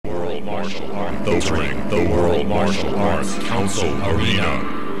Martial Arts. The Ring, the World Martial Arts Council Arena.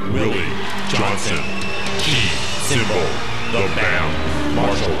 Willie Johnson. Key symbol. The BAM.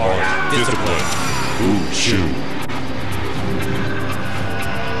 Martial Arts Discipline. Wushu.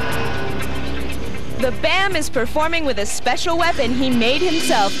 The BAM is performing with a special weapon he made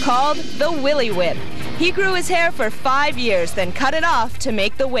himself called the Willie Whip. He grew his hair for 5 years, then cut it off to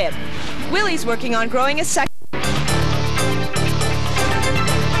make the whip. Willie's working on growing a second.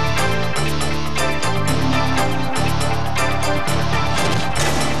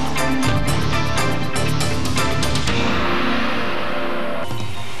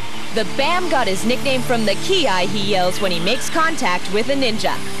 The BAM got his nickname from the ki he yells when he makes contact with a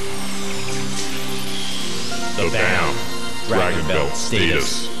ninja. The BAM. Dragon Belt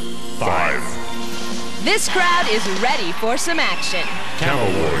status 5. This crowd is ready for some action.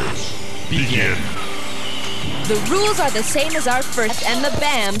 Camel Warriors, begin. The rules are the same as our first, and the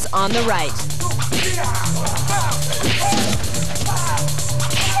BAM's on the right.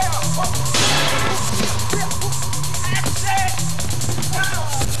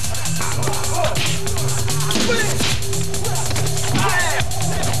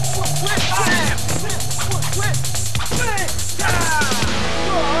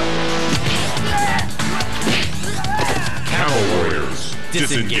 Camel Warriors,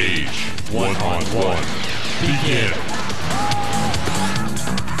 disengage. One-on-one. Begin.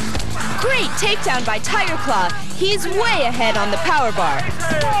 Great takedown by Tiger Claw. He's way ahead on the power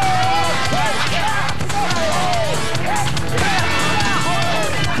bar.